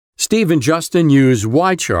Steve and Justin use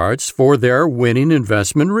YCharts for their winning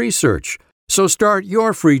investment research. So start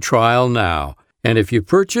your free trial now. And if you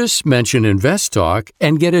purchase, mention InvestTalk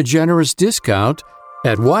and get a generous discount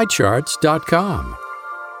at YCharts.com.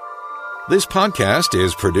 This podcast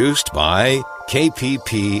is produced by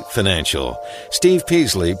KPP Financial. Steve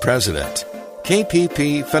Peasley, President.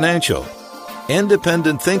 KPP Financial.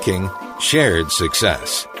 Independent thinking, shared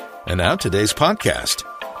success. And now today's podcast.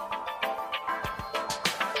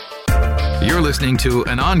 You're listening to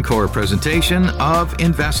an encore presentation of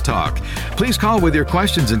Invest Talk. Please call with your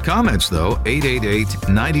questions and comments, though,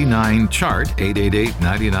 888-99-CHART,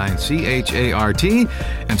 888-99-CHART,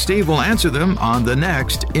 and Steve will answer them on the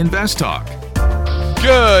next Invest Talk.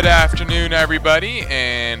 Good afternoon, everybody,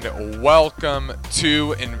 and welcome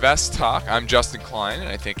to Invest Talk. I'm Justin Klein, and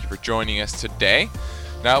I thank you for joining us today.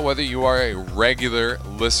 Now, whether you are a regular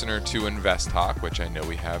listener to Invest Talk, which I know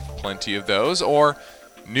we have plenty of those, or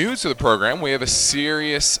new to the program, we have a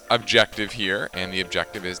serious objective here, and the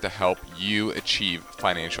objective is to help you achieve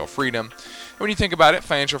financial freedom. And when you think about it,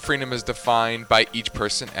 financial freedom is defined by each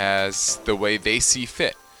person as the way they see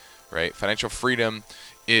fit, right? Financial freedom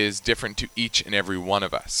is different to each and every one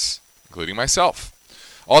of us, including myself.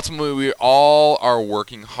 Ultimately, we all are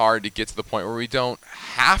working hard to get to the point where we don't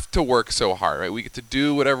have to work so hard, right? We get to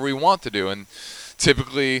do whatever we want to do, and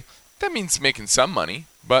typically that means making some money,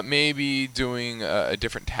 but maybe doing a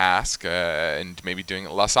different task and maybe doing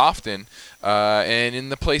it less often and in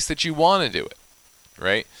the place that you want to do it,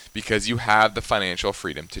 right? Because you have the financial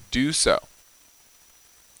freedom to do so.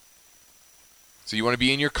 So you want to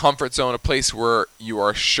be in your comfort zone, a place where you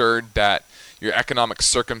are assured that your economic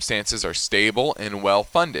circumstances are stable and well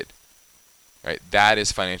funded, right? That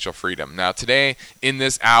is financial freedom. Now today, in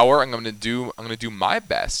this hour, I'm going to do my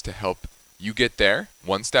best to help you get there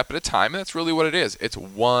one step at a time, and that's really what it is. It's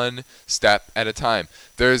one step at a time.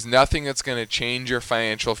 There's nothing that's going to change your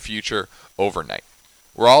financial future overnight.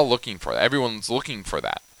 We're all looking for that. Everyone's looking for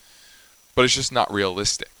that. But it's just not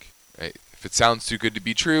realistic, right? If it sounds too good to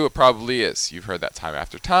be true, it probably is. You've heard that time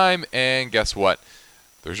after time, and guess what?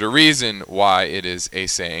 There's a reason why it is a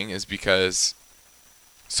saying, is because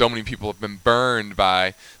so many people have been burned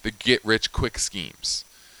by the get-rich-quick schemes.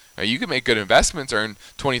 Now, you can make good investments, earn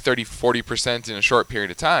 20, 30, 40% in a short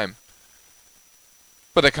period of time,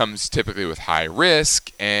 but that comes typically with high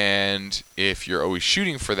risk, and if you're always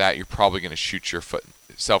shooting for that, you're probably going to shoot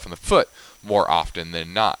yourself in the foot more often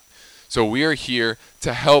than not. So we are here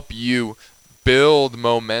to help you build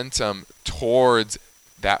momentum towards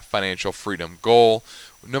that financial freedom goal,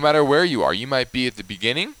 no matter where you are. You might be at the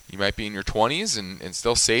beginning, you might be in your 20s and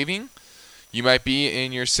still saving. You might be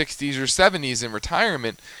in your 60s or 70s in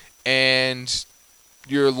retirement, and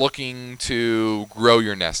you're looking to grow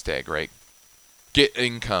your nest egg, right? Get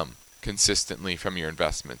income consistently from your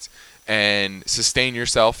investments and sustain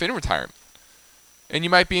yourself in retirement. And you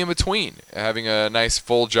might be in between, having a nice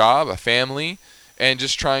full job, a family, and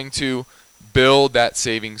just trying to build that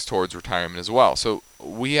savings towards retirement as well. So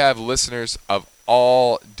we have listeners of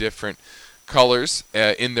all different colors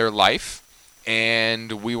in their life,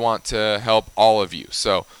 and we want to help all of you.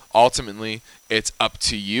 So ultimately, it's up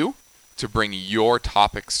to you to bring your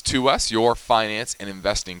topics to us, your finance and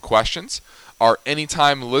investing questions. Our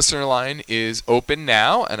Anytime listener line is open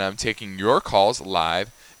now, and I'm taking your calls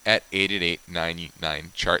live at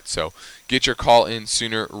 888-99-CHART. So get your call in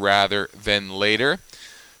sooner rather than later.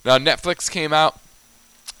 Now, Netflix came out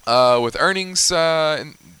with earnings,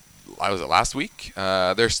 was it last week?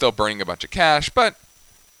 They're still burning a bunch of cash, but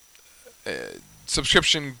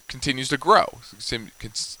subscription continues to grow.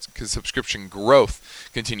 Subscription growth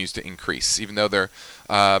continues to increase, even though they're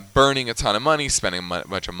burning a ton of money, spending a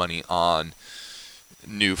bunch of money on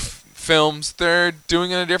new films. They're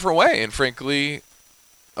doing it in a different way, and frankly,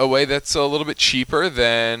 a way that's a little bit cheaper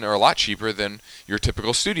than, or a lot cheaper than your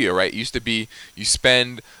typical studio, right? It used to be you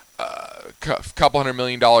spend a couple $100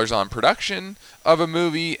 million on production of a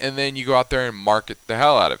movie, and then you go out there and market the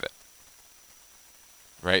hell out of it,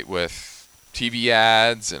 right? With TV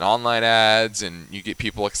ads and online ads, and you get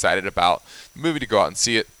people excited about the movie to go out and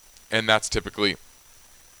see it, and that's typically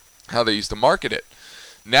how they used to market it.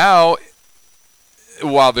 Now,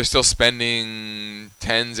 while they're still spending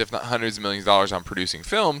tens, if not hundreds of millions of dollars on producing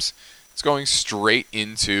films, it's going straight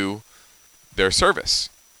into their service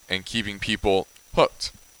and keeping people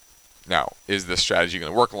hooked. Now, is this strategy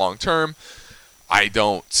going to work long term? I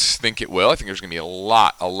don't think it will. I think there's going to be a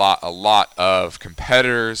lot of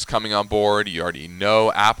competitors coming on board. You already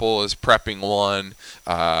know Apple is prepping one,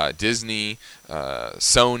 Disney,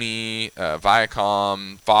 Sony,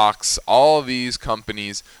 Viacom, Fox. All of these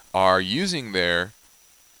companies are using their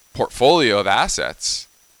portfolio of assets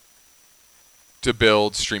to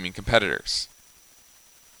build streaming competitors.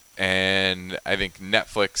 And I think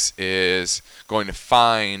Netflix is going to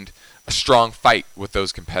find a strong fight with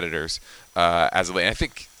those competitors as of late. And I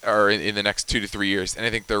think, or in the next 2 to 3 years. And I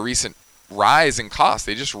think their recent rise in cost,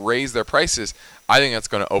 they just raised their prices. I think that's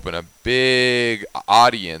going to open a big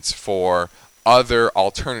audience for other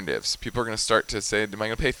alternatives. People are going to start to say, am I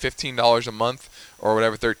going to pay $15 a month or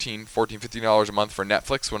whatever, $13, $14, $15 a month for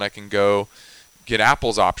Netflix when I can go get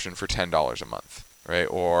Apple's option for $10 a month, right?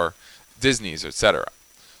 Or Disney's, etc.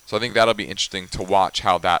 So I think that'll be interesting to watch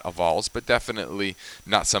how that evolves, but definitely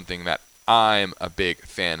not something that I'm a big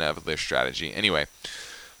fan of their strategy. Anyway,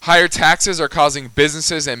 higher taxes are causing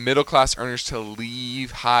businesses and middle-class earners to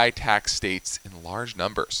leave high-tax states in large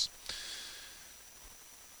numbers.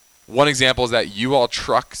 One example is that U-Haul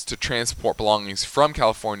trucks to transport belongings from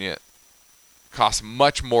California cost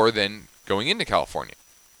much more than going into California.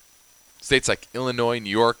 States like Illinois, New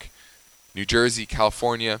York, New Jersey,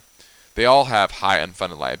 California, they all have high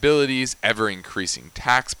unfunded liabilities, ever-increasing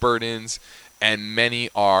tax burdens, and many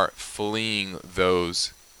are fleeing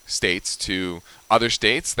those states to other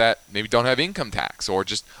states that maybe don't have income tax or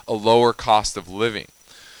just a lower cost of living.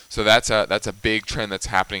 So that's a big trend that's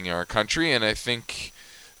happening in our country, and I think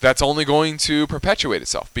that's only going to perpetuate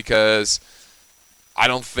itself because I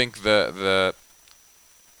don't think the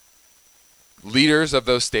leaders of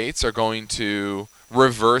those states are going to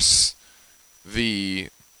reverse the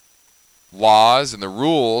laws and the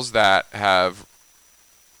rules that have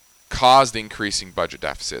caused increasing budget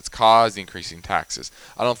deficits, caused increasing taxes.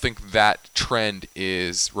 I don't think that trend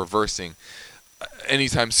is reversing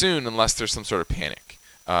anytime soon unless there's some sort of panic.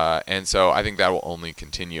 And so I think that will only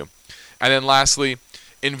continue. And then lastly,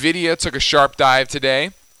 NVIDIA took a sharp dive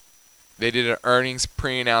today. They did an earnings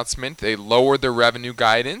pre-announcement. They lowered their revenue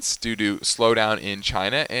guidance due to slowdown in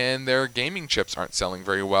China, and their gaming chips aren't selling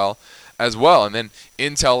very well as well. And then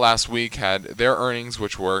Intel last week had their earnings,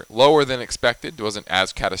 which were lower than expected. It wasn't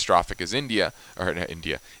as catastrophic as NVIDIA.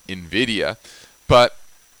 But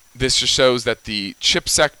this just shows that the chip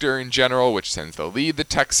sector in general, which tends to lead the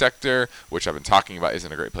tech sector, which I've been talking about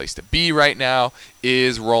isn't a great place to be right now,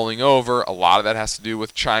 is rolling over. A lot of that has to do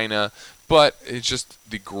with China, but it's just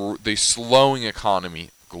the slowing economy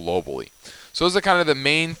globally. So those are kind of the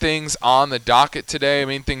main things on the docket today,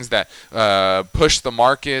 main things that push the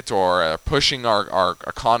market or are pushing our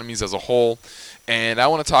economies as a whole. And I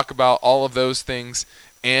want to talk about all of those things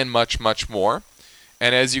and much, much more.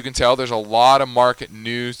 And as you can tell, there's a lot of market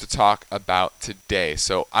news to talk about today.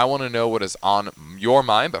 So I want to know what is on your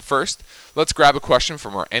mind. But first, let's grab a question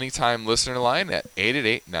from our anytime listener line at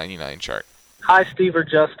 888-99-CHART. Hi, Steve or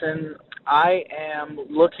Justin. I am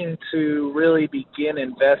looking to really begin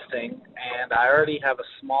investing, and I already have a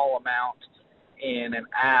small amount in an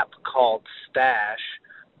app called Stash.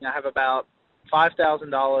 I have about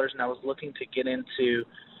 $5,000, and I was looking to get into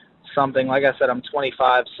something. Like I said, I'm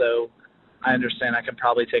 25, so I understand I can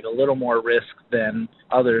probably take a little more risk than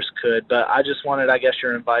others could, but I just wanted, I guess,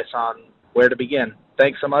 your advice on where to begin.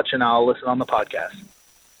 Thanks so much, and I'll listen on the podcast.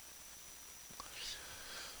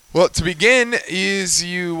 Well, to begin is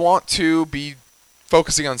you want to be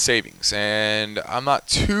focusing on savings, and I'm not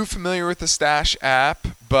too familiar with the Stash app,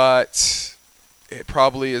 but it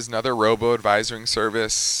probably is another robo-advisoring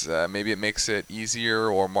service. Maybe it makes it easier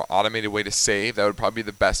or more automated way to save. That would probably be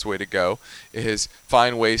the best way to go, is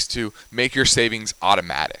find ways to make your savings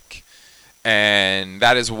automatic. And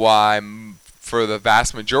that is why, for the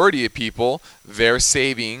vast majority of people, their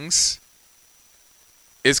savings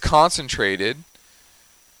is concentrated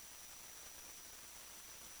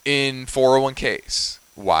in 401ks.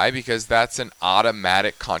 Why? Because that's an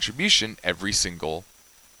automatic contribution every single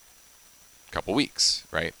couple weeks,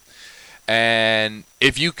 right? And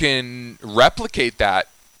if you can replicate that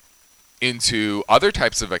into other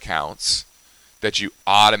types of accounts that you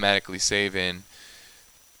automatically save in,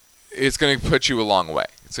 it's going to put you a long way.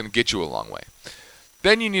 It's going to get you a long way.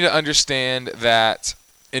 Then you need to understand that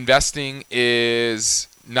investing is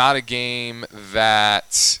not a game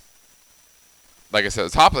that, like I said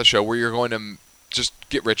at the top of the show, where you're going to just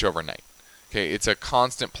get rich overnight. Okay, it's a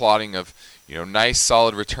constant plotting of, nice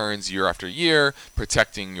solid returns year after year,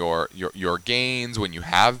 protecting your gains when you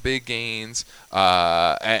have big gains,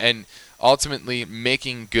 and ultimately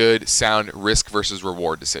making good, sound risk versus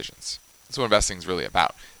reward decisions. That's what investing is really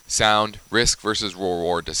about. Sound risk versus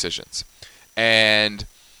reward decisions. And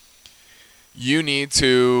you need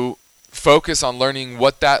to focus on learning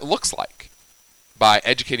what that looks like by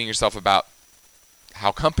educating yourself about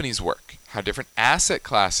how companies work, how different asset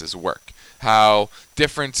classes work, how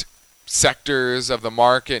different sectors of the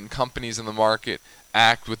market and companies in the market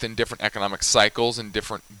act within different economic cycles and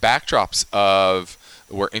different backdrops of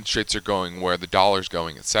where interest rates are going, where the dollar's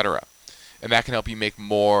going, etc. And that can help you make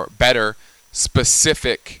better,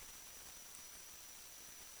 specific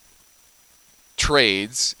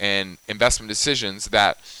trades and investment decisions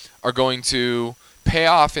that are going to pay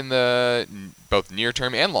off in the both near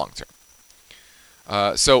term and long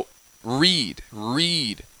term. So read.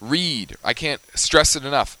 I can't stress it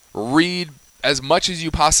enough. Read as much as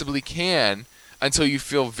you possibly can until you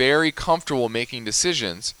feel very comfortable making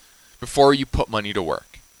decisions before you put money to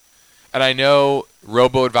work. And I know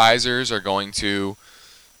robo-advisors are going to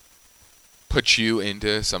put you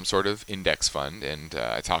into some sort of index fund. And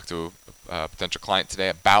I talked to a potential client today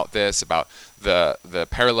about this, about the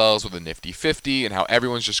parallels with the Nifty 50 and how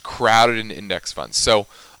everyone's just crowded into index funds. So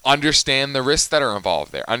understand the risks that are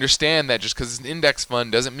involved there. Understand that just because it's an index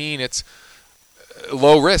fund doesn't mean it's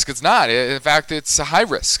low risk. It's not. In fact, it's a high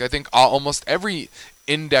risk. I think almost every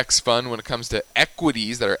index fund, when it comes to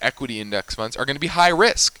equities that are equity index funds, are going to be high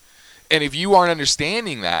risk. And if you aren't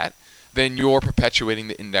understanding that, then you're perpetuating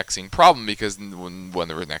the indexing problem, because when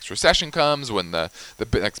the next recession comes, when the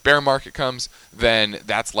next bear market comes, then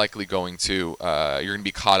that's likely going to, you're going to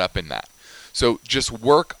be caught up in that. So just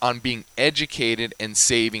work on being educated and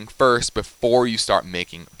saving first before you start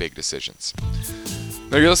making big decisions.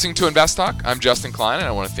 Now you're listening to Invest Talk. I'm Justin Klein, and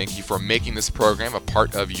I want to thank you for making this program a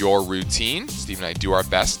part of your routine. Steve and I do our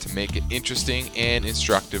best to make it interesting and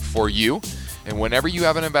instructive for you. And whenever you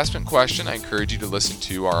have an investment question, I encourage you to listen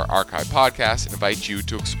to our archive podcast and invite you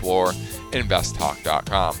to explore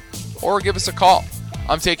investtalk.com or give us a call.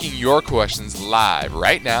 I'm taking your questions live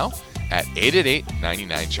right now at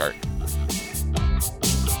 888-99-CHART.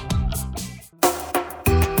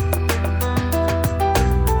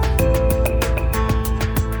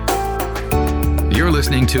 You're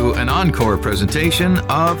listening to an encore presentation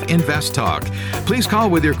of Invest Talk. Please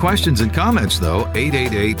call with your questions and comments, though,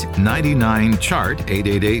 888-99-CHART,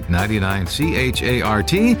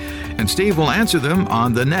 888-99-CHART, and Steve will answer them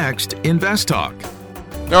on the next Invest Talk.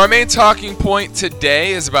 Now, our main talking point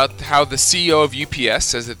today is about how the CEO of UPS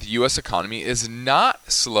says that the U.S. economy is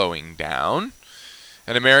not slowing down,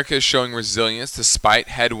 and America is showing resilience despite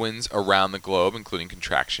headwinds around the globe, including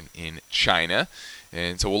contraction in China.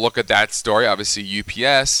 And so we'll look at that story. Obviously,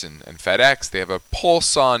 UPS and FedEx, they have a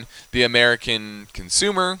pulse on the American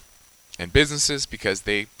consumer and businesses because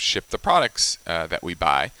they ship the products that we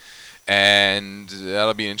buy. And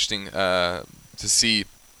that'll be interesting to see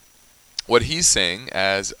what he's saying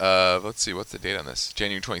as of, let's see, what's the date on this?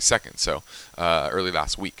 January 22nd, so early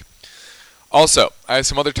last week. Also, I have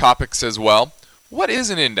some other topics as well. What is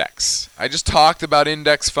an index? I just talked about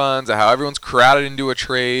index funds, how everyone's crowded into a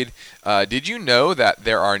trade. Did you know that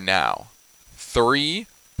there are now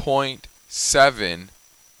 3.7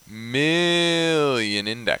 million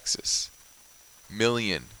indexes?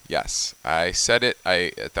 Million, yes. I said it.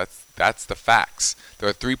 That's the facts. There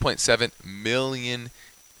are 3.7 million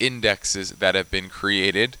indexes that have been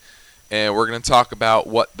created, and we're going to talk about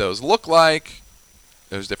what those look like.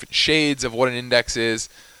 There's different shades of what an index is.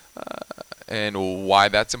 And why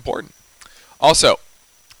that's important. Also,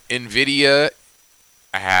 NVIDIA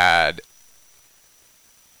had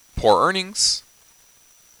poor earnings.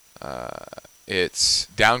 It's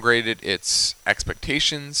downgraded its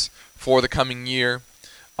expectations for the coming year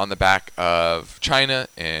on the back of China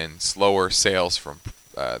and slower sales from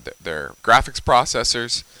their graphics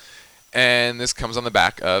processors. And this comes on the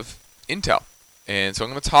back of Intel. And so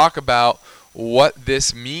I'm going to talk about what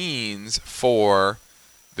this means for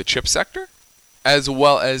the chip sector, as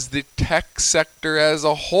well as the tech sector as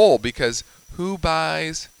a whole, because who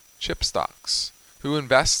buys chip stocks? Who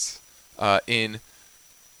invests in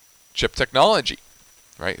chip technology,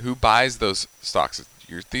 right? Who buys those stocks?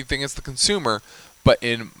 You're thinking it's the consumer, but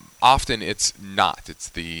often it's not. It's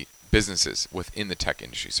the businesses within the tech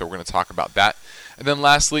industry. So we're going to talk about that. And then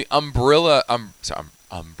lastly, umbrella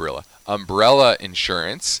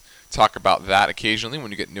insurance. Talk about that occasionally when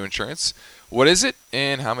you get new insurance. What is it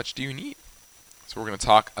and how much do you need? So we're going to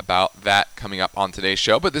talk about that coming up on today's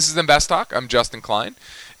show. But this is Invest Talk. I'm Justin Klein,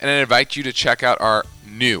 and I invite you to check out our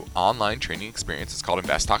new online training experience. It's called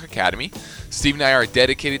Invest Talk Academy. Steve and I are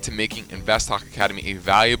dedicated to making Invest Talk Academy a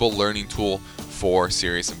valuable learning tool for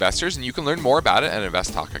serious investors, and you can learn more about it at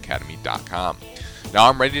investtalkacademy.com. Now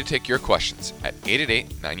I'm ready to take your questions at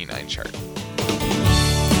 888-99-CHART.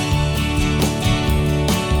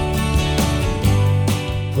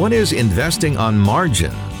 What is investing on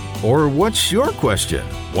margin? Or what's your question?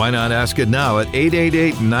 Why not ask it now at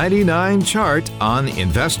 888-99-CHART on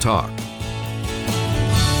Invest Talk.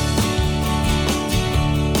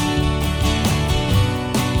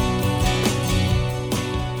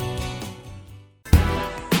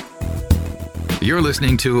 You're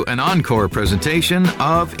listening to an encore presentation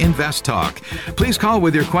of Invest Talk. Please call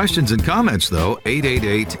with your questions and comments, though,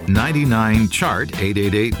 888-99-CHART,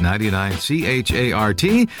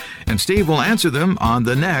 888-99-CHART, and Steve will answer them on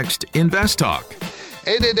the next Invest Talk.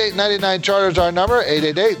 888-99-CHART is our number,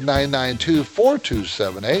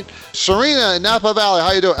 888-992-4278. Serena in Napa Valley,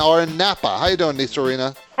 how you doing? Or in Napa, how you doing,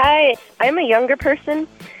 Serena? Hi, I'm a younger person.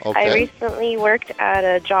 Okay. I recently worked at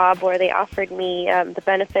a job where they offered me the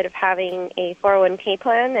benefit of having a 401k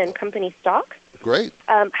plan and company stock. Great.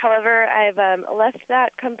 However, I've left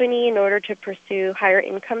that company in order to pursue higher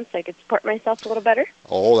income so I could support myself a little better.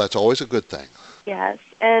 Oh, that's always a good thing. Yes,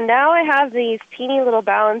 and now I have these teeny little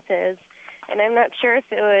balances, and I'm not sure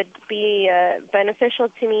if it would be beneficial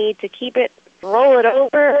to me to keep it, roll it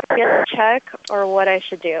over, get a check, or what I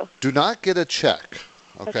should do. Do not get a check.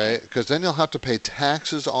 Okay, because then you'll have to pay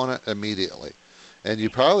taxes on it immediately, and you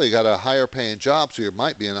probably got a higher paying job, so you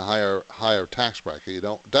might be in a higher tax bracket.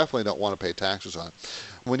 You definitely don't want to pay taxes on it.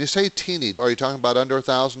 When you say teeny, are you talking about under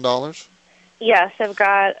 $1,000? Yes, I've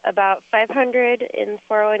got about $500 in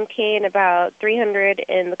 401k and about $300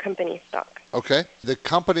 in the company stock. Okay, the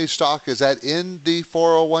company stock, is that in the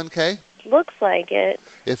 401k? Looks like it.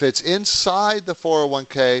 If it's inside the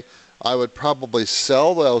 401k, I would probably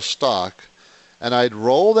sell those stock. And I'd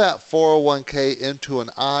roll that 401k into an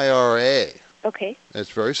IRA. Okay. It's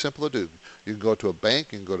very simple to do. You can go to a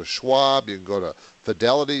bank, you can go to Schwab, you can go to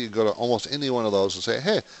Fidelity, you can go to almost any one of those and say,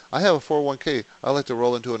 hey, I have a 401k, I'd like to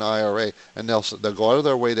roll into an IRA, and they'll go out of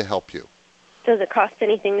their way to help you. Does it cost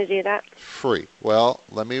anything to do that? Free. Well,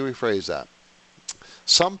 let me rephrase that.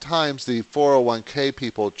 Sometimes the 401k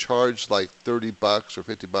people charge like $30 or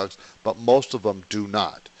 $50, but most of them do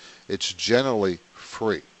not. It's generally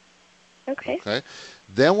free. Okay.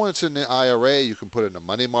 Then when it's in the IRA, you can put it in a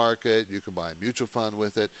money market. You can buy a mutual fund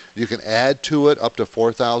with it. You can add to it up to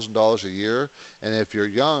 $4,000 a year. And if you're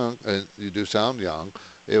young, and you do sound young,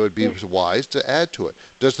 it would be wise to add to it.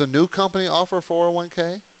 Does the new company offer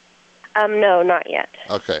 401k? No, not yet.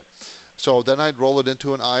 Okay. So then I'd roll it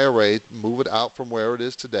into an IRA, move it out from where it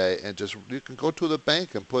is today, and you can go to the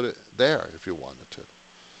bank and put it there if you wanted to.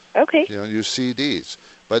 Okay. Use CDs.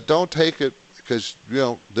 But don't take it, because,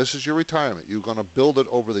 this is your retirement. You're going to build it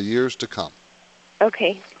over the years to come.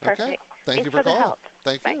 Okay, perfect. Okay. Thank you for calling. Help.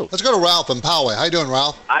 Thank Bye. you. Let's go to Ralph in Poway. How you doing,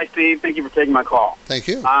 Ralph? Hi, Steve. Thank you for taking my call. Thank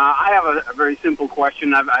you. I have a very simple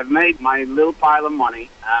question. I've made my little pile of money.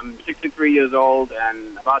 I'm 63 years old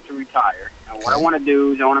and about to retire. And what I want to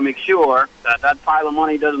do is I want to make sure that that pile of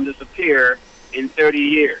money doesn't disappear in 30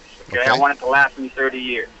 years. Okay? I want it to last me 30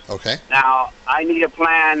 years. Okay. Now, I need a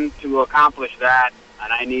plan to accomplish that,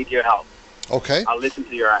 and I need your help. Okay. I'll listen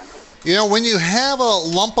to your answer. When you have a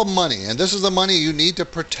lump of money, and this is the money you need to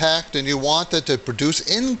protect, and you want it to produce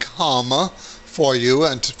income for you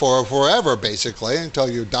and for forever, basically, until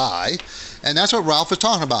you die, and that's what Ralph is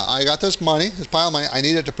talking about. I got this money, this pile of money, I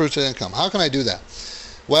need it to produce income. How can I do that?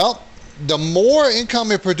 Well, the more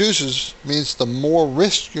income it produces means the more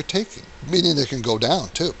risk you're taking, meaning it can go down,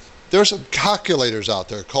 too. There's some calculators out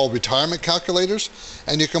there called retirement calculators,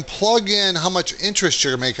 and you can plug in how much interest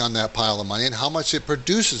you're making on that pile of money and how much it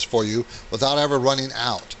produces for you without ever running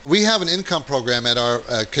out. We have an income program at our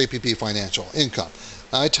KPP Financial Income.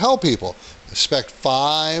 Now, I tell people, expect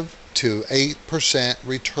 5 to 8%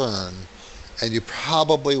 return, and you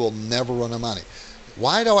probably will never run out of money.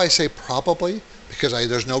 Why do I say probably? Because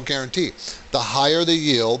there's no guarantee. The higher the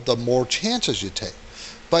yield, the more chances you take.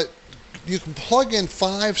 But you can plug in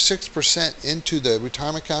 5-6% into the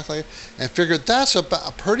retirement calculator and figure that's a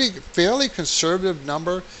fairly conservative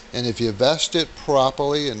number. And if you invest it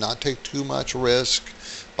properly and not take too much risk,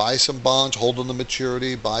 buy some bonds, hold on to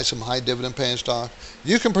maturity, buy some high dividend paying stock,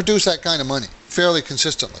 you can produce that kind of money fairly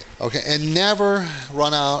consistently. Okay, and never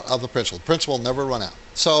run out of the principal. The principal will never run out.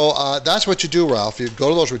 So that's what you do, Ralph. You go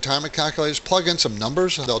to those retirement calculators, plug in some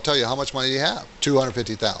numbers, and they'll tell you how much money you have.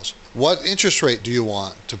 $250,000. What interest rate do you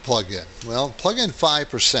want to plug in? Well, plug in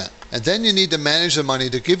 5%. And then you need to manage the money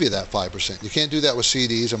to give you that 5%. You can't do that with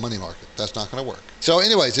CDs or money market. That's not going to work. So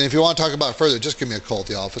anyways, and if you want to talk about it further, just give me a call at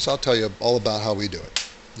the office. I'll tell you all about how we do it.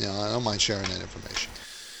 I don't mind sharing that information.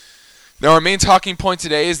 Now, our main talking point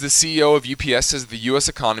today is the CEO of UPS says the U.S.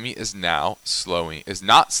 economy is not slowing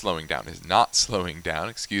down.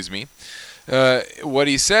 What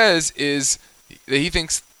he says is that he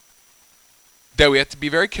thinks that we have to be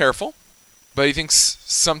very careful, but he thinks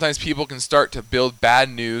sometimes people can start to build bad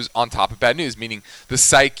news on top of bad news, meaning the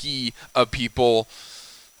psyche of people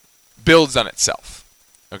builds on itself,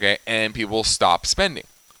 okay, and people stop spending.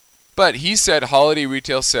 But he said holiday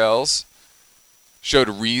retail sales showed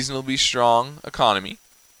a reasonably strong economy.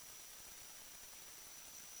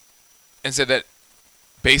 and said that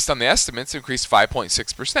based on the estimates, it increased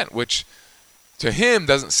 5.6%, which to him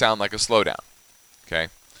doesn't sound like a slowdown. Okay,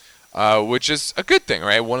 which is a good thing,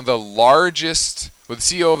 right? One of the largest, with the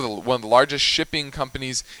CEO of one of the largest shipping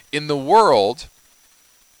companies in the world,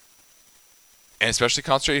 and especially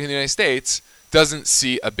concentrated in the United States, doesn't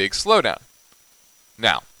see a big slowdown.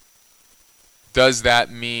 Now, does that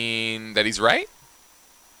mean that he's right?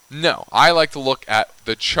 No. I like to look at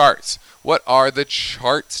the charts. What are the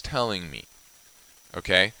charts telling me?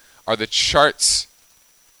 Okay? Are the charts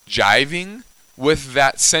jiving with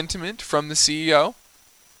that sentiment from the CEO?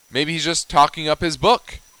 Maybe he's just talking up his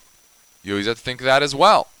book. You always have to think of that as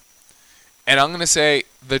well. And I'm going to say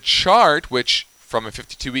the chart, which from a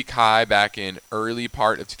 52-week high back in early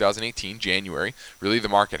part of 2018, January, really the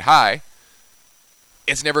market high,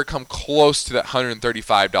 it's never come close to that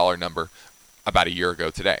 $135 number about a year ago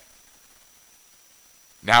today.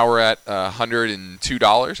 Now we're at $102,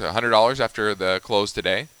 $100 after the close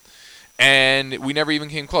today. And we never even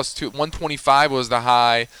came close to 125 was the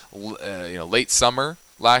high, late summer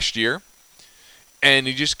last year. And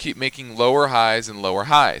you just keep making lower highs and lower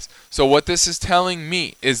highs. So what this is telling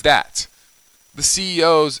me is that the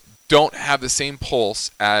CEOs don't have the same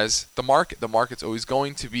pulse as the market. The market's always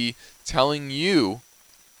going to be telling you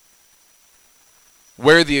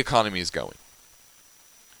where the economy is going.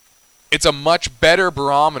 It's a much better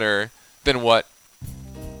barometer than what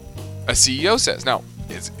a CEO says. Now,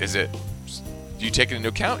 is it? Do you take it into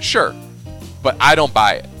account? Sure. But I don't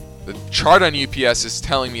buy it. The chart on UPS is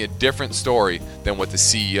telling me a different story than what the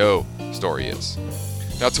CEO story is.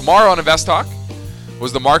 Now, tomorrow on Invest Talk,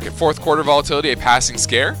 was the market fourth quarter volatility a passing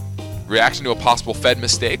scare, reaction to a possible Fed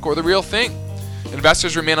mistake, or the real thing?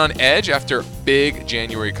 Investors remain on edge after big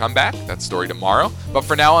January comeback. That's story tomorrow. But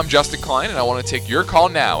for now, I'm Justin Klein, and I want to take your call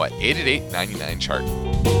now at 888-99-CHART.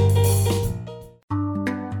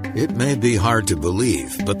 It may be hard to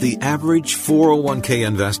believe, but the average 401k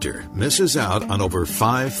investor misses out on over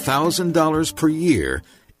 $5,000 per year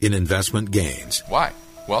in investment gains. Why?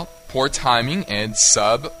 Well, poor timing and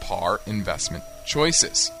subpar investment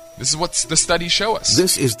choices. This is what the studies show us.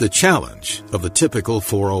 This is the challenge of the typical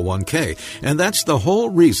 401k, and that's the whole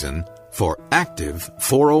reason for Active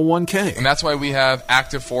 401k. And that's why we have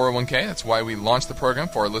Active 401k. That's why we launched the program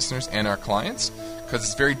for our listeners and our clients, because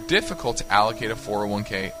it's very difficult to allocate a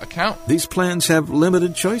 401k account. These plans have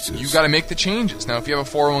limited choices. You've got to make the changes. Now, if you have a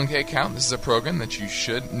 401k account, this is a program that you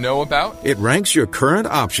should know about. It ranks your current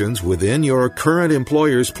options within your current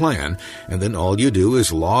employer's plan, and then all you do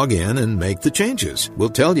is log in and make the changes. We'll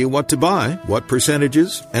tell you what to buy, what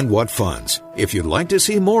percentages, and what funds. If you'd like to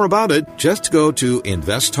see more about it, just go to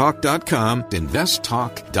investtalk.com,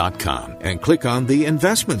 and click on the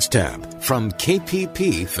Investments tab from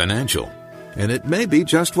KPP Financial. And it may be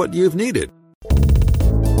just what you've needed.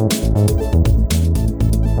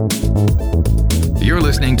 You're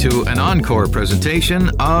listening to an encore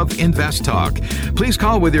presentation of Invest Talk. Please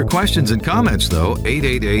call with your questions and comments, though,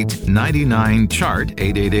 888-99-CHART,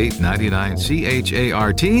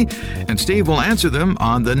 888-99-CHART, and Steve will answer them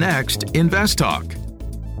on the next Invest Talk.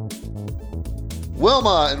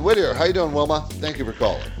 Wilma in Whittier. How you doing, Wilma? Thank you for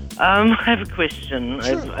calling. I have a question.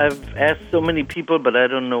 Sure. I've asked so many people, but I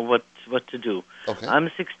don't know what to do. Okay.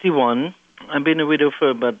 I'm 61. I've been a widow for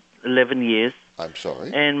about 11 years. I'm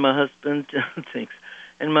sorry. And my husband, thanks.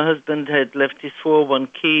 And my husband had left his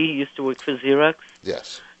 401k. He used to work for Xerox.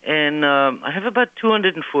 Yes. And I have about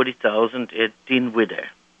 $240,000 at Dean Witter.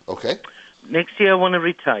 Okay. Next year I want to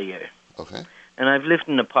retire. Okay. And I've lived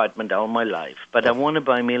in an apartment all my life, but I want to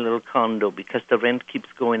buy me a little condo because the rent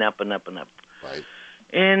keeps going up and up and up. Right.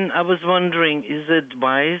 And I was wondering, is it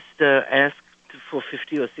wise to ask for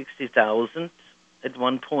 $50,000 or $60,000 at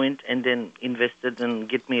one point and then invest it and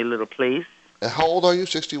get me a little place? How old are you?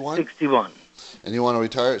 61? 61. And you want to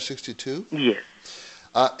retire at 62? Yes.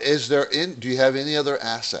 Do you have any other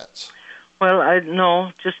assets? Well,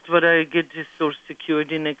 no, just what I get is Social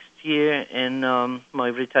Security next year and my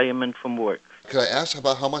retirement from work. Could I ask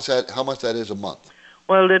about how much that is a month?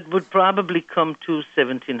 Well, that would probably come to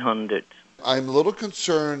 $1,700. I'm a little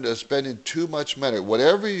concerned of spending too much money.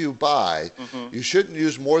 Whatever you buy, you shouldn't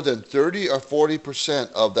use more than 30 or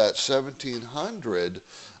 40% of that $1,700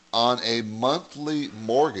 on a monthly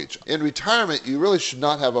mortgage. In retirement, you really should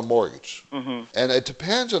not have a mortgage. And it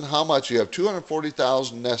depends on how much. You have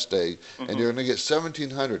 $240,000 nest egg, and you're going to get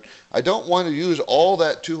 $1,700. I don't want to use all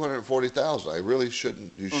that $240,000. I really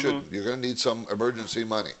shouldn't. You shouldn't. You're going to need some emergency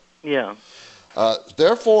money. Yeah.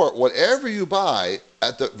 Therefore, whatever you buy,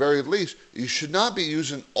 at the very least, you should not be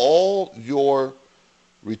using all your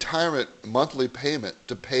retirement monthly payment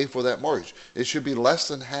to pay for that mortgage. It should be less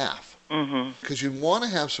than half. because you want to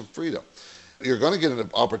have some freedom. You're going to get an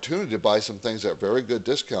opportunity to buy some things at very good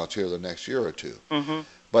discounts here the next year or two.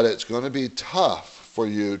 But it's going to be tough for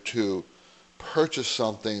you to purchase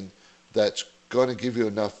something that's going to give you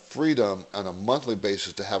enough freedom on a monthly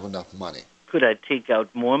basis to have enough money. Could I take out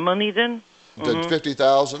more money then? Than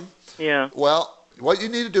 $50,000? Yeah. Well, what you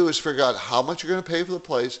need to do is figure out how much you're going to pay for the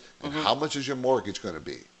place and how much is your mortgage going to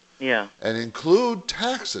be. Yeah. And include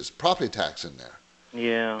taxes, property tax in there.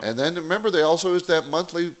 Yeah. And then remember, there also is that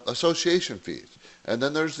monthly association fees. And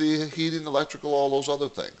then there's the heating, electrical, all those other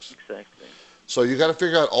things. Exactly. So you got to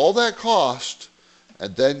figure out all that cost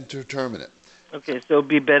and then determine it. Okay, so it'd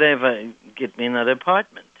be better if I get me another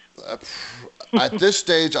apartment. At this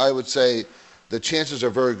stage, I would say the chances are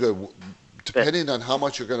very good. Depending on how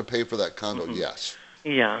much you're going to pay for that condo, yes.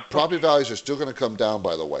 Yeah. Property values are still going to come down,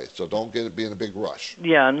 by the way, so don't be in a big rush.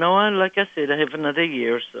 Yeah, no, like I said, I have another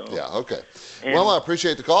year, so. Yeah, okay. And well, I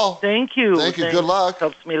appreciate the call. Thank you. Thank you. Good luck.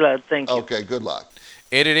 Helps me a lot. Thank you. Okay, good luck.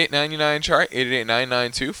 888-99-CHART,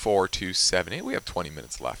 888-992-4278. We have 20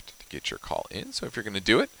 minutes left to get your call in, so if you're going to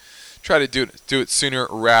do it, try to do it sooner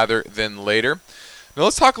rather than later. Now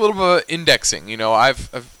let's talk a little bit about indexing. You know, I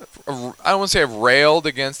don't want to say I've railed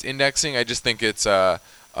against indexing. I just think it's a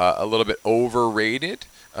little bit overrated.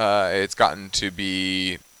 It's gotten to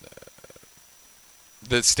be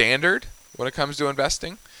the standard when it comes to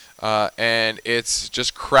investing, and it's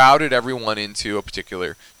just crowded everyone into a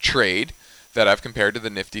particular trade that I've compared to the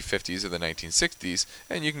Nifty 50s of the 1960s,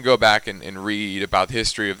 and you can go back and read about the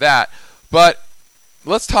history of that. But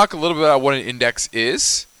let's talk a little bit about what an index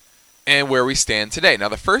is and where we stand today. Now,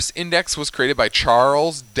 the first index was created by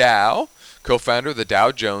Charles Dow, co-founder of the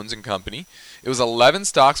Dow Jones and Company. It was 11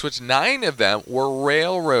 stocks, which 9 of them were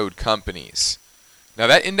railroad companies. Now,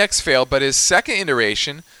 that index failed, but his second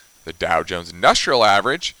iteration, the Dow Jones Industrial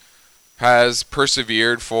Average, has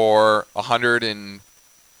persevered for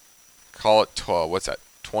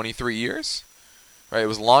 23 years? Right? It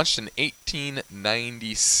was launched in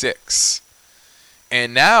 1896.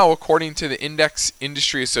 And now, according to the Index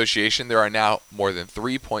Industry Association, there are now more than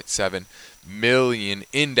 3.7 million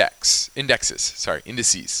indices.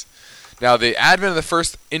 Now, the advent of the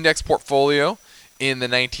first index portfolio in the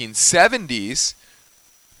 1970s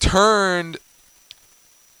turned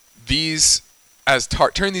these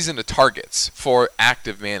into targets for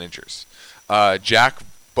active managers. Jack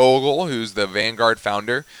Bogle, who's the Vanguard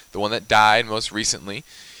founder, the one that died most recently,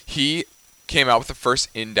 he came out with the first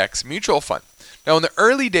index mutual fund. Now, in the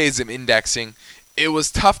early days of indexing, it was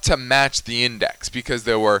tough to match the index because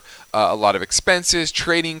there were a lot of expenses,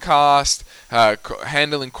 trading costs,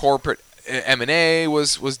 handling corporate M&A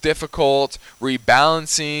was difficult,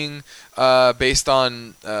 rebalancing based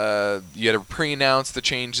on you had to pre-announce the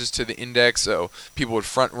changes to the index, so people would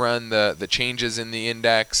front-run the changes in the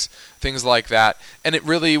index, things like that, and it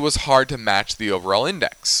really was hard to match the overall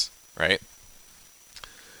index, right?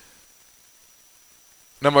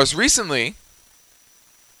 Now, most recently,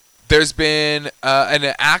 there's been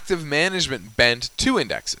an active management bent to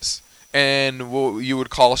indexes and what you would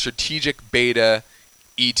call strategic beta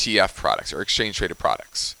ETF products or exchange traded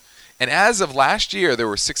products. And as of last year, there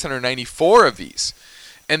were 694 of these.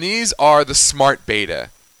 And these are the smart beta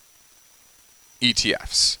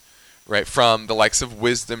ETFs, right? From the likes of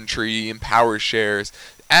Wisdom Tree and PowerShares.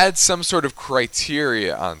 Add some sort of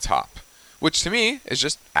criteria on top, which to me is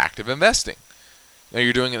just active investing. Now,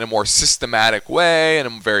 you're doing it in a more systematic way and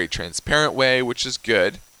a very transparent way, which is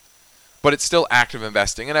good, but it's still active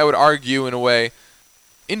investing. And I would argue, in a way,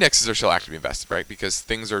 indexes are still actively invested, right? Because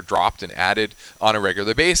things are dropped and added on a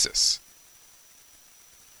regular basis.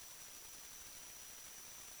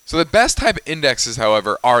 So the best type of indexes,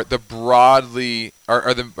 however, are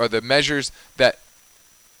the measures that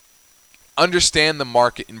understand the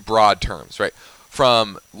market in broad terms, right?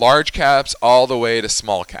 From large caps all the way to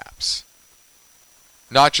small caps.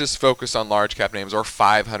 Not just focus on large cap names or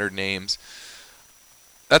 500 names.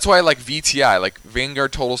 That's why I like VTI, like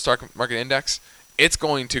Vanguard Total Stock Market Index. It's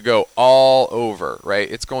going to go all over,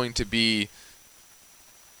 right? It's going to be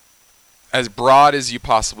as broad as you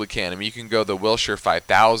possibly can. I mean, you can go the Wilshire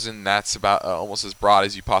 5000. That's about almost as broad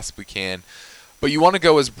as you possibly can. But you want to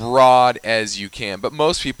go as broad as you can. But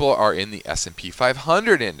most people are in the S&P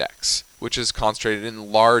 500 index, which is concentrated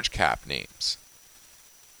in large cap names.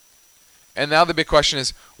 And now the big question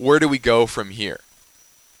is, where do we go from here?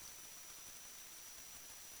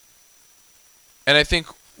 And I think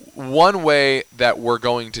one way that we're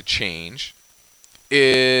going to change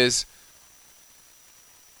is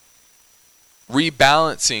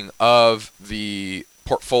rebalancing of the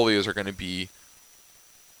portfolios are going to be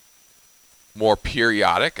more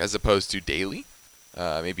periodic as opposed to daily.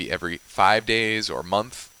 maybe every 5 days or a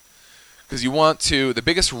month. Because the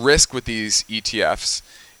biggest risk with these ETFs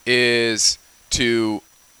is the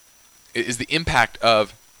impact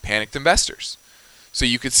of panicked investors. So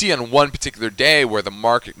you could see on one particular day where the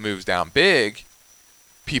market moves down big,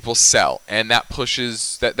 people sell, and that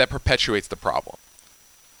perpetuates the problem.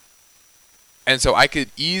 And so I could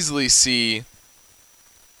easily see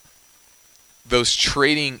those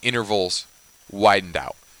trading intervals widened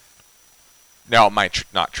out. Now, it might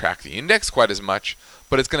not track the index quite as much,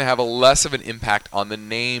 but it's going to have a less of an impact on the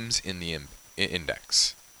names in the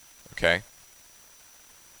index. Okay?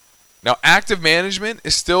 Now, active management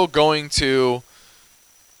is still going to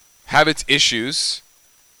have its issues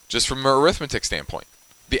just from an arithmetic standpoint.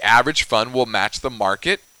 The average fund will match the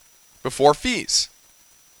market before fees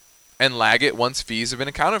and lag it once fees have been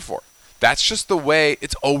accounted for. That's just the way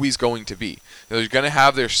it's always going to be. They're going to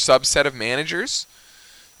have their subset of managers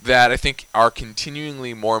that I think are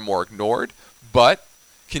continually more and more ignored, but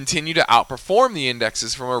continue to outperform the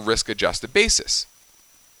indexes from a risk-adjusted basis.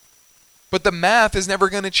 But the math is never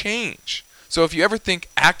going to change. So if you ever think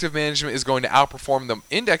active management is going to outperform the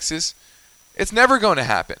indexes, it's never going to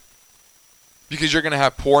happen. Because you're going to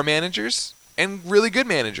have poor managers and really good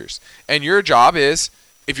managers. And your job is,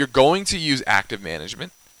 if you're going to use active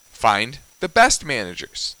management, find the best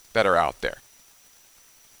managers that are out there.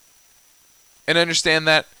 And understand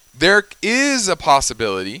that there is a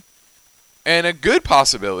possibility, and a good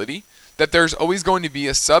possibility, that there's always going to be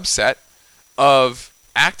a subset of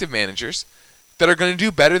active managers that are going to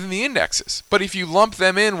do better than the indexes. But if you lump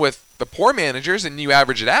them in with the poor managers and you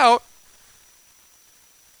average it out,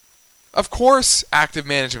 of course active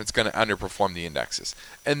management's going to underperform the indexes.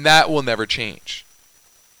 And that will never change.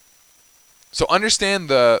 So understand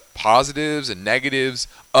the positives and negatives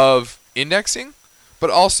of indexing, but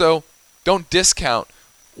also don't discount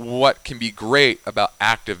what can be great about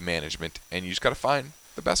active management, and you just got to find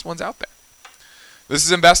the best ones out there. This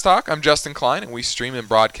is Invest Talk. I'm Justin Klein, and we stream and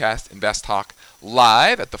broadcast Invest Talk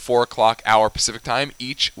live at the 4 o'clock hour Pacific Time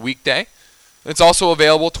each weekday. It's also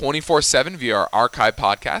available 24/7 via our archive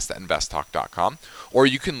podcast at investtalk.com, or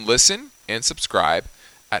you can listen and subscribe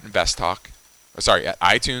at at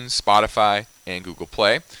iTunes, Spotify, and Google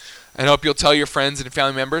Play. I hope you'll tell your friends and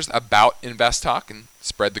family members about Invest Talk and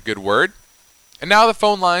spread the good word. And now the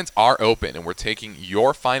phone lines are open, and we're taking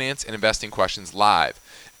your finance and investing questions live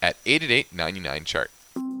at 888-99-CHART.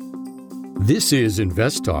 This is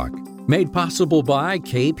Invest Talk, made possible by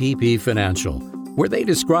KPP Financial, where they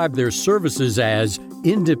describe their services as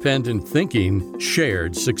independent thinking,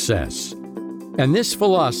 shared success. And this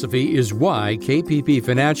philosophy is why KPP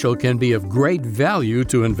Financial can be of great value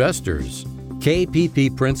to investors. KPP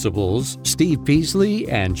principals Steve Peasley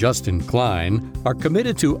and Justin Klein are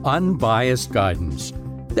committed to unbiased guidance.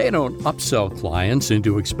 They don't upsell clients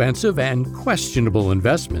into expensive and questionable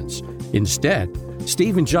investments. Instead,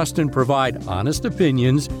 Steve and Justin provide honest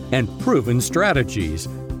opinions and proven strategies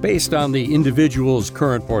based on the individual's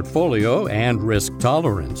current portfolio and risk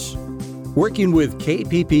tolerance. Working with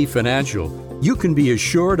KPP Financial, you can be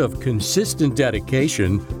assured of consistent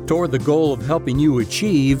dedication toward the goal of helping you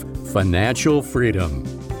achieve financial freedom.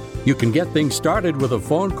 You can get things started with a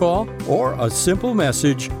phone call or a simple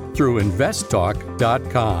message through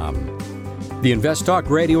investtalk.com. The Invest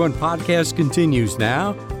Talk radio and podcast continues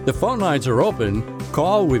now. The phone lines are open.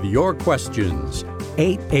 Call with your questions.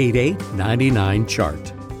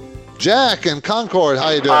 888-99-CHART. Jack in Concord.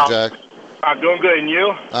 How you doing, Jack? I'm doing good, and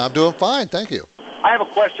you? I'm doing fine, thank you. I have a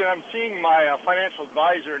question. I'm seeing my financial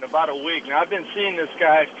advisor in about a week. Now, I've been seeing this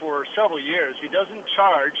guy for several years. He doesn't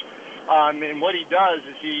charge, and what he does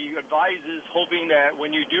is he advises, hoping that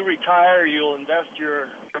when you do retire, you'll invest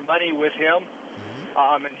your money with him,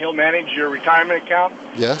 and he'll manage your retirement account.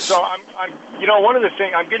 Yes. So one of the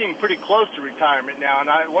things, I'm getting pretty close to retirement now,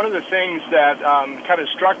 and one of the things that kind of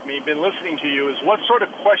struck me, been listening to you, is what sort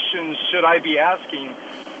of questions should I be asking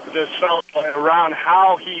this fellow around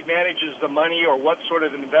how he manages the money, or what sort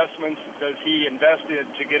of investments does he invest in,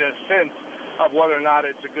 to get a sense of whether or not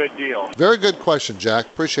it's a good deal? Very good question, Jack.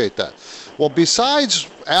 Appreciate that. Well, besides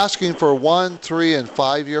asking for 1, 3, and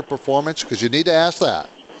 5 year performance, because you need to ask that,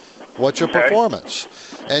 what's your performance?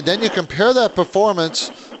 And then you compare that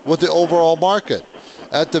performance with the overall market.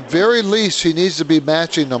 At the very least, he needs to be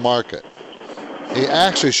matching the market. He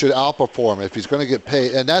actually should outperform if he's going to get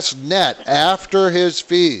paid, and that's net after his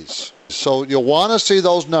fees. So you'll want to see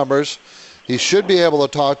those numbers. He should be able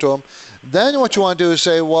to talk to them. Then what you want to do is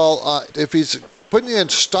say, well, if he's putting in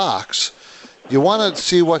stocks, you want to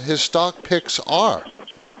see what his stock picks are.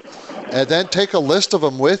 And then take a list of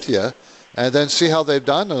them with you, and then see how they've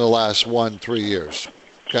done in the last 1-3 years.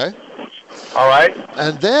 Okay? All right.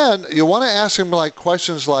 And then you want to ask him like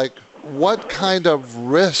questions like, what kind of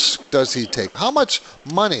risk does he take? How much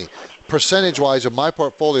money, percentage-wise, of my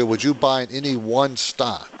portfolio would you buy in any one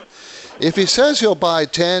stock? If he says he'll buy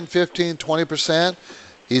 10, 15, 20%,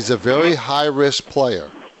 he's a very high-risk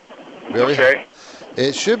player. Very high.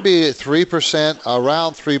 It should be 3%,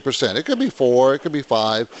 around 3%. It could be 4, it could be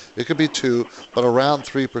 5, it could be 2, but around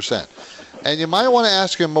 3%. And you might want to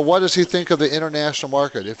ask him, well, what does he think of the international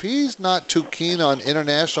market? If he's not too keen on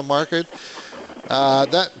international market,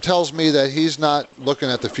 that tells me that he's not looking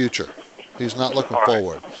at the future. He's not looking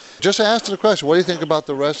forward. Just ask the question, what do you think about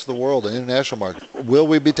the rest of the world, the international market? Will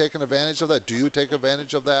we be taking advantage of that? Do you take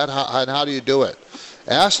advantage of that? And how do you do it?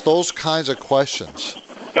 Ask those kinds of questions.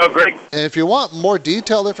 Oh, great. And if you want more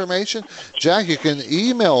detailed information, Jack, you can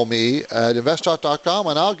email me at investtalk.com,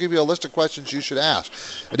 and I'll give you a list of questions you should ask.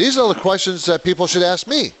 And these are the questions that people should ask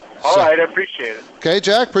me. All right, I appreciate it. Okay,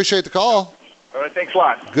 Jack, appreciate the call. All right, thanks a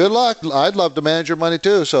lot. Good luck. I'd love to manage your money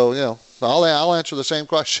too, so, I'll answer the same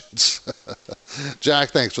questions.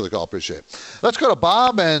 Jack, thanks for the call. Appreciate it. Let's go to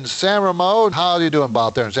Bob and San Ramon. How are you doing,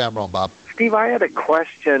 Bob, there in San Ramon, Bob? Steve, I had a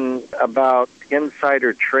question about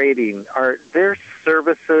insider trading. Are there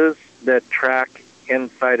services that track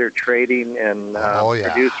insider trading and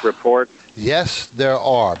produce reports? Yes, there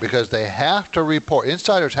are, because they have to report.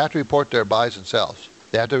 Insiders have to report their buys and sells.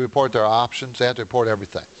 They have to report their options. They have to report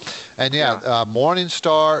everything. And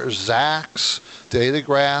Morningstar, Zacks, Daily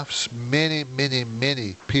Graphs, many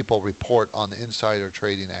people report on the insider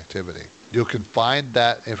trading activity. You can find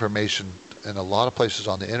that information in a lot of places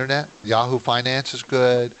on the internet. Yahoo Finance is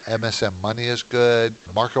good. MSM Money is good.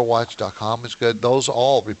 MarketWatch.com is good. Those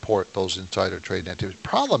all report those insider trading activities.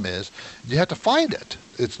 Problem is, you have to find it.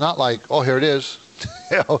 It's not like, oh, here it is.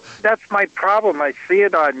 That's my problem. I see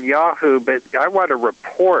it on Yahoo, but I want a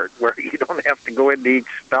report where you don't have to go into each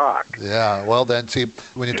stock. Yeah, well then, see,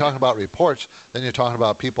 when you're talking about reports, then you're talking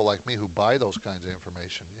about people like me who buy those kinds of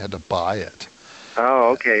information. You had to buy it. Oh,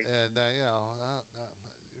 okay. And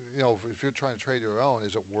if you're trying to trade your own,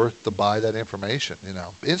 is it worth to buy that information?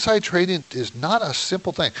 Inside trading is not a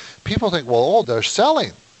simple thing. People think, well, they're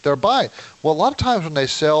selling, they're buying. Well, a lot of times when they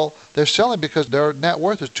sell, they're selling because their net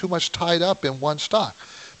worth is too much tied up in one stock.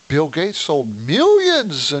 Bill Gates sold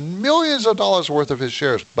millions and millions of dollars worth of his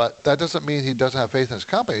shares, but that doesn't mean he doesn't have faith in his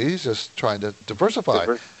company. He's just trying to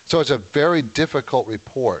diversify. So it's a very difficult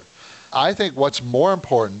report. I think what's more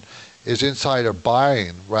important is insider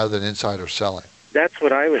buying rather than insider selling. That's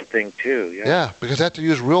what I would think too, Yeah, because they have to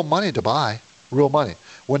use real money to buy, real money.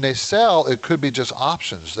 When they sell, it could be just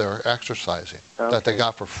options they're exercising that they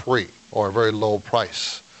got for free or a very low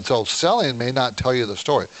price. So selling may not tell you the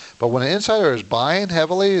story. But when an insider is buying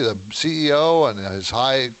heavily, the CEO and his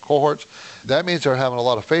high cohorts, that means they're having a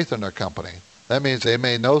lot of faith in their company. That means they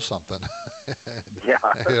may know something. Yeah.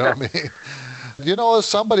 You know what I mean?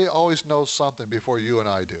 Somebody always knows something before you and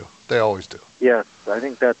I do. They always do. Yes, I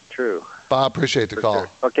think that's true. Bob, appreciate the call. Sure.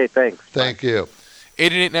 Okay, thanks. Thank you.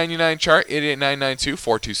 888-99-CHART,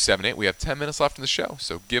 888-992-4278. We have 10 minutes left in the show,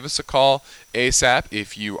 so give us a call ASAP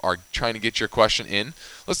if you are trying to get your question in.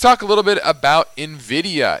 Let's talk a little bit about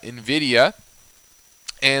NVIDIA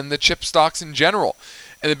and the chip stocks in general.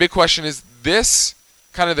 And the big question is this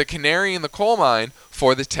kind of the canary in the coal mine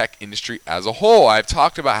for the tech industry as a whole. I've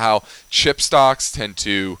talked about how chip stocks tend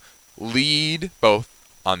to lead both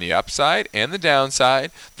on the upside and the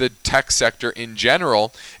downside, the tech sector in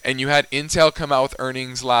general. And you had Intel come out with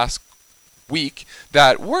earnings last week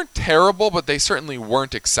that weren't terrible, but they certainly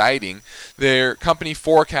weren't exciting. Their company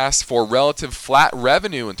forecasts for relative flat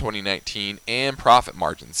revenue in 2019 and profit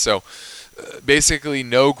margins. So basically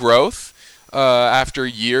no growth after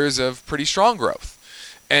years of pretty strong growth.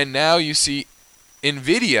 And now you see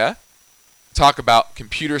NVIDIA talk about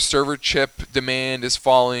computer server chip demand is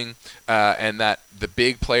falling and that the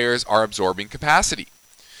big players are absorbing capacity,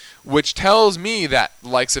 which tells me that the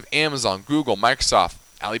likes of Amazon, Google, Microsoft,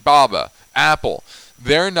 Alibaba, Apple,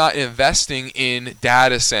 they're not investing in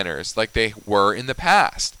data centers like they were in the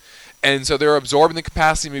past. And so they're absorbing the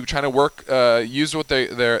capacity, maybe trying to use what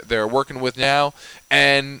they're working with now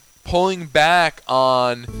and pulling back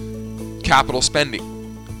on capital spending.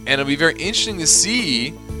 And it'll be very interesting to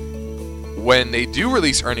see when they do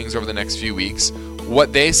release earnings over the next few weeks,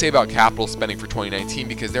 what they say about capital spending for 2019,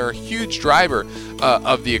 because they're a huge driver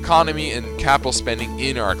of the economy and capital spending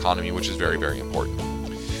in our economy, which is very, very important.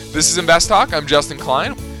 This is Invest Talk. I'm Justin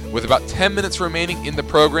Klein with about 10 minutes remaining in the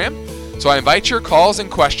program. So I invite your calls and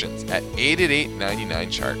questions at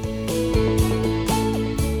 888-99-CHART.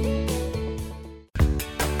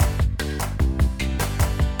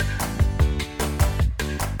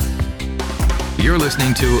 You're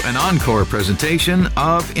listening to an encore presentation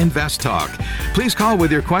of Invest Talk. Please call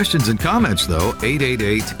with your questions and comments, though,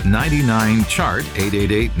 888-99-CHART,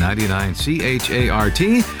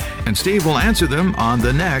 888-99-CHART, and Steve will answer them on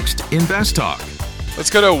the next Invest Talk. Let's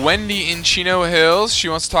go to Wendy in Chino Hills. She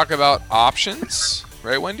wants to talk about options.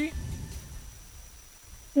 Right, Wendy?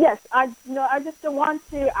 Yes, I just want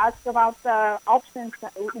to ask about the options.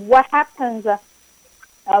 What happens,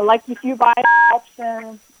 like if you buy an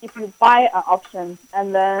option,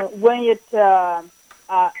 and then when it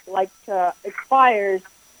expires,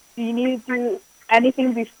 do you need to do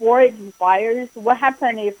anything before it expires? What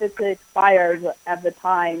happens if it expires at the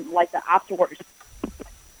time, like afterwards?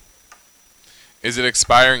 Is it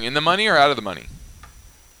expiring in the money or out of the money?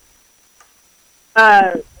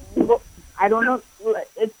 I don't know.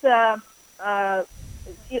 It's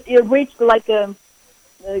it reached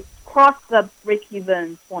cross the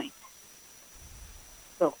break-even point.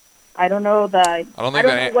 So I don't know I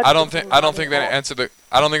don't think that answered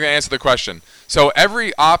the question. So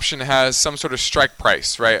every option has some sort of strike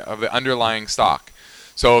price, right, of the underlying stock.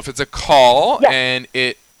 So if it's a call and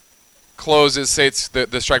it closes, say it's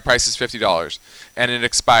the strike price is $50 and it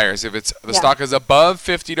expires. If it's the stock is above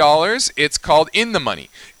 $50, it's called in the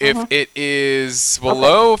money. If it is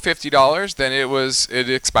below $50, then it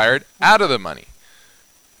expired out of the money.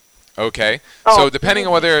 Okay. So depending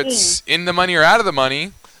on whether it's in the money or out of the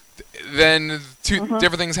money, then two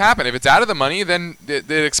different things happen. If it's out of the money, then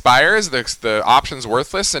it expires, the option's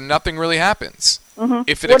worthless and nothing really happens.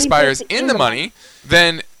 If it expires in the money,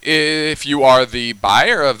 then if you are the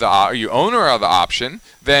buyer of you owner of the option,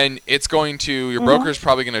 then it's going to, your broker's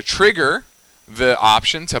probably going to trigger the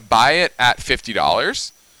option to buy it at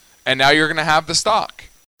 $50, and now you're going to have the stock.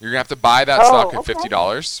 You're going to have to buy that stock at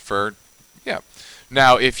 $50 for,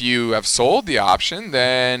 Now, if you have sold the option,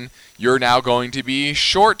 then you're now going to be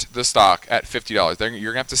short the stock at $50. You're going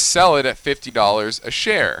to have to sell it at $50 a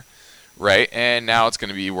share. Right, and now it's going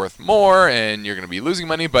to be worth more, and you're going to be losing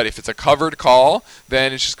money. But if it's a covered call,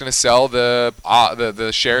 then it's just going to sell the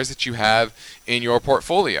shares that you have in your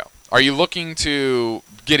portfolio. Are you looking to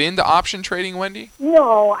get into option trading, Wendy?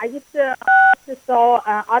 No, I just saw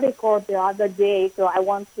an article the other day, so I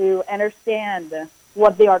want to understand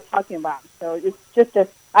what they are talking about. So it's just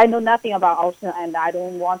I know nothing about option, and I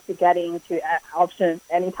don't want to get into option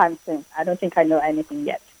anytime soon. I don't think I know anything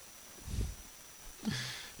yet.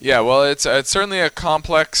 Yeah, well, it's certainly a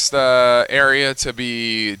complex area to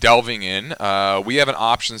be delving in. We have an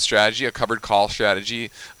option strategy, a covered call strategy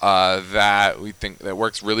that we think that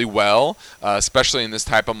works really well, especially in this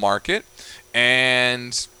type of market.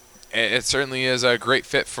 And it certainly is a great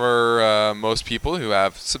fit for most people who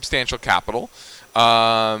have substantial capital.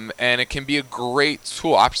 And it can be a great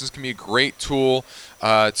tool. Options can be a great tool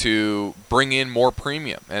to bring in more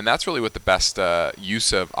premium. And that's really what the best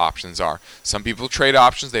use of options are. Some people trade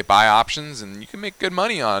options, they buy options, and you can make good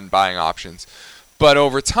money on buying options. But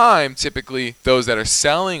over time, typically, those that are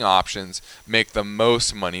selling options make the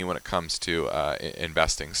most money when it comes to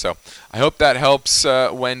investing. So I hope that helps,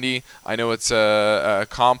 Wendy. I know it's a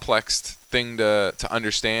complex thing to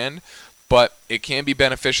understand, but it can be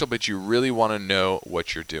beneficial, but you really want to know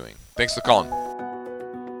what you're doing. Thanks for calling.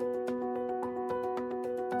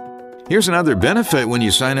 Here's another benefit when you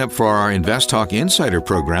sign up for our Invest Talk Insider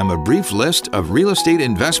program, a brief list of real estate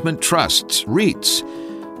investment trusts, REITs,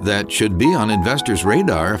 that should be on investors'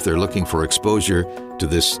 radar if they're looking for exposure to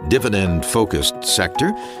this dividend-focused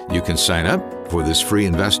sector. You can sign up for this free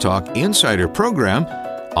Invest Talk Insider program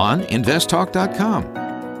on investtalk.com.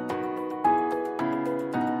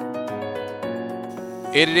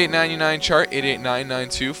 888-99-CHART,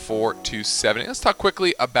 888-992-4278. Let's talk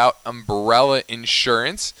quickly about umbrella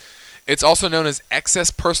insurance. It's also known as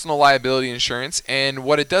excess personal liability insurance, and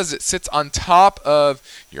what it does, it sits on top of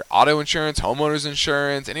your auto insurance, homeowners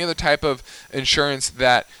insurance, any other type of insurance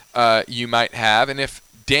that you might have. And if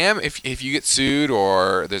you get sued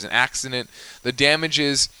or there's an accident, the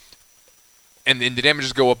damages and the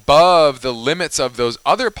damages go above the limits of those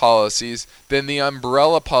other policies, then the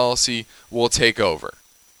umbrella policy will take over.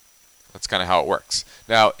 That's kind of how it works.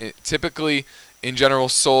 Now, typically, in general,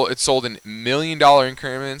 it's sold in $1 million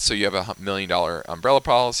increments. So you have a $1 million umbrella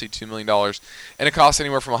policy, $2 million, and it costs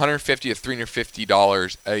anywhere from $150 to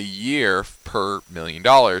 $350 a year per $1 million,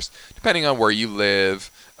 depending on where you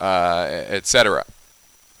live, etc.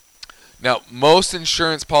 Now, most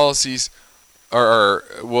insurance policies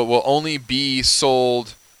will only be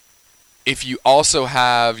sold if you also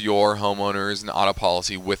have your homeowners and auto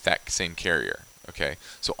policy with that same carrier. Okay,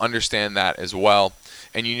 so understand that as well,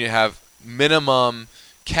 and you need to have minimum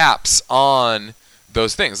caps on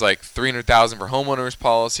those things like $300,000 for homeowners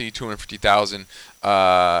policy, $250,000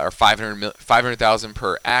 or $500,000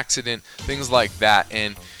 per accident, things like that.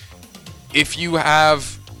 And if you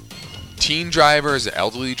have teen drivers,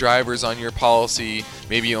 elderly drivers on your policy,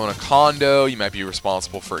 maybe you own a condo, you might be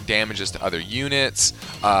responsible for damages to other units,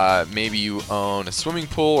 maybe you own a swimming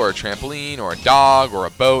pool or a trampoline or a dog or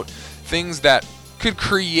a boat, things that could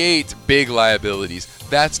create big liabilities.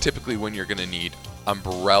 That's typically when you're going to need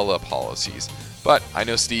umbrella policies. But I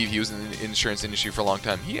know Steve, he was in the insurance industry for a long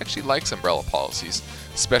time. He actually likes umbrella policies,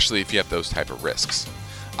 especially if you have those type of risks.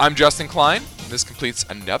 I'm Justin Klein. This completes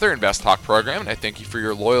another Invest Talk program, and I thank you for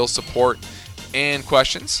your loyal support and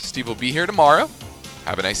questions. Steve will be here tomorrow.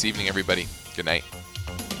 Have a nice evening, everybody. Good night.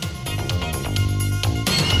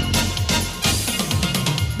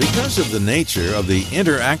 Because of the nature of the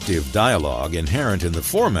interactive dialogue inherent in the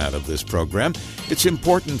format of this program, it's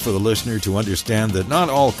important for the listener to understand that not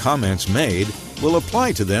all comments made will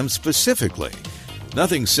apply to them specifically.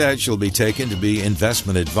 Nothing said shall be taken to be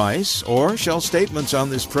investment advice, or shall statements on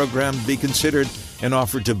this program be considered an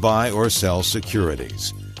offer to buy or sell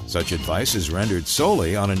securities. Such advice is rendered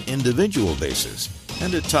solely on an individual basis,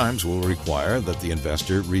 and at times will require that the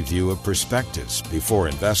investor review a prospectus before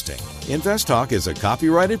investing. Invest Talk is a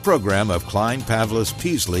copyrighted program of Klein Pavlis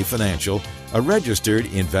Peasley Financial, a registered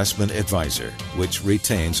investment advisor, which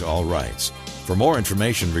retains all rights. For more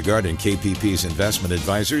information regarding KPP's investment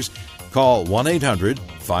advisors, call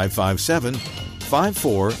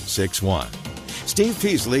 1-800-557-5461. Steve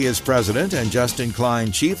Peasley is President and Justin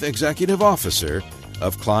Klein Chief Executive Officer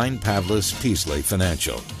of Klein Pavlis Peasley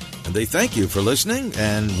Financial. And they thank you for listening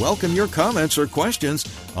and welcome your comments or questions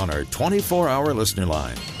on our 24-hour listener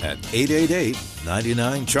line at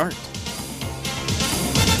 888-99-CHART.